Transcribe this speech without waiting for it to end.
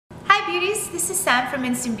this is Sam from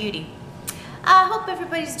Instant Beauty. I hope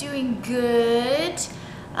everybody's doing good.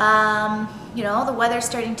 You know, the weather's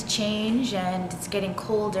starting to change and it's getting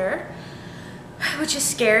colder, which is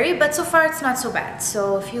scary, but so far it's not so bad.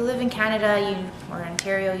 So if you live in Canada or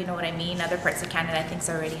Ontario, you know what I mean. Other parts of Canada, I think,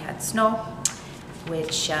 already had snow,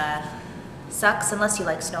 which sucks unless you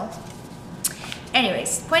like snow.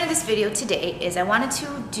 Anyways, the point of this video today is I wanted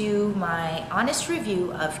to do my honest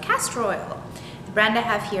review of castor oil. The brand I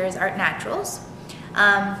have here is Art Naturals.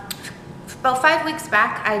 About 5 weeks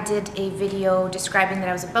back, I did a video describing that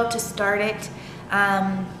I was about to start it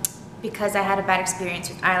because I had a bad experience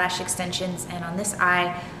with eyelash extensions, and on this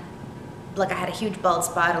eye, like, I had a huge bald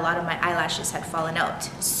spot. A lot of my eyelashes had fallen out.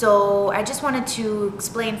 So I just wanted to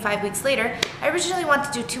explain 5 weeks later. I originally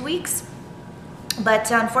wanted to do 2 weeks,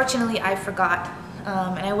 but unfortunately I forgot.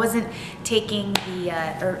 And I wasn't taking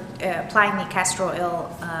applying the castor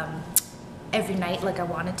oil every night like I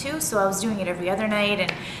wanted to, so I was doing it every other night,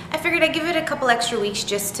 and I figured I'd give it a couple extra weeks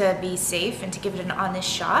just to be safe and to give it an honest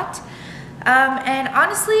shot. And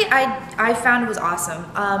honestly, I found it was awesome.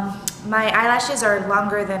 My eyelashes are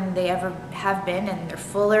longer than they ever have been, and they're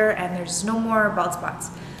fuller, and there's no more bald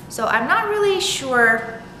spots. So I'm not really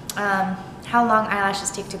sure how long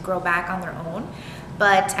eyelashes take to grow back on their own,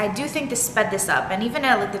 but I do think this sped this up, and even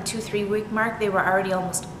at like the 2-3 week mark, they were already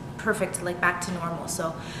almost perfect, like back to normal.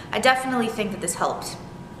 So I definitely think that this helped.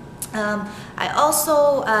 I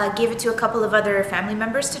also gave it to a couple of other family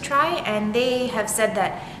members to try, and they have said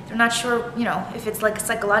that they're not sure, you know, if it's like a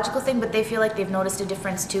psychological thing, but they feel like they've noticed a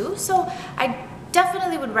difference too. So I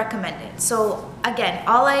definitely would recommend it. So again,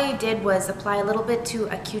 all I did was apply a little bit to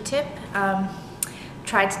a Q-tip.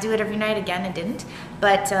 Tried to do it every night. Again, it didn't,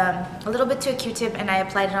 but a little bit to a Q-tip, and I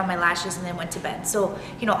applied it on my lashes and then went to bed. So,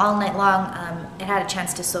 you know, all night long, it had a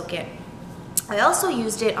chance to soak in. I also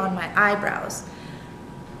used it on my eyebrows.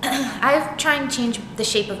 I've tried to change the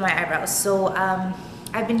shape of my eyebrows, so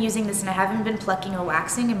I've been using this, and I haven't been plucking or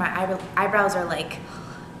waxing, and my eyebrows are like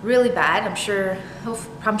really bad. I'm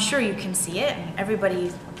sure you can see it, and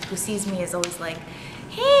everybody who sees me is always like,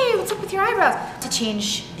 hey, what's up with your eyebrows? To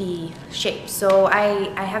change the shape. So I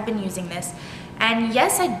have been using this, and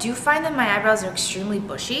yes, I do find that my eyebrows are extremely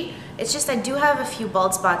bushy. It's just I do have a few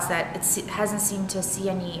bald spots that it hasn't seemed to see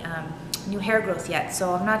any new hair growth yet,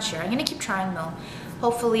 so I'm not sure. I'm gonna keep trying though.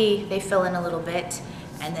 Hopefully they fill in a little bit,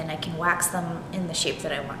 and then I can wax them in the shape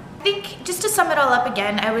that I want. I think, just to sum it all up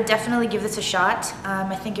again, I would definitely give this a shot.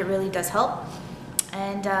 I think it really does help.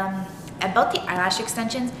 And about the eyelash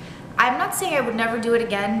extensions, I'm not saying I would never do it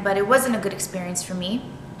again, but it wasn't a good experience for me.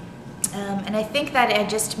 And I think that I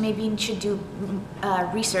just maybe should do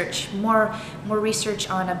research, more research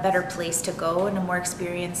on a better place to go and a more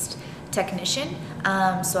experienced technician.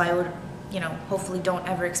 So I would, you know, hopefully don't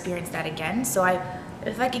ever experience that again. So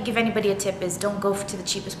if I could give anybody a tip, is don't go to the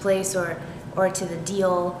cheapest place or to the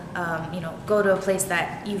deal. You know, go to a place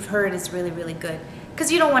that you've heard is really, really good,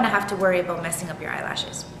 because you don't want to have to worry about messing up your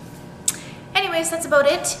eyelashes. Anyways, that's about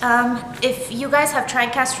it. If you guys have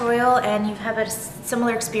tried castor oil and you have a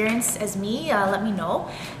similar experience as me, let me know.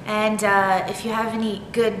 And if you have any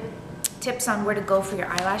good tips on where to go for your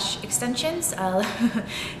eyelash extensions,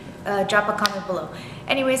 drop a comment below.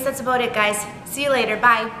 Anyways, that's about it, guys. See you later.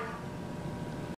 Bye.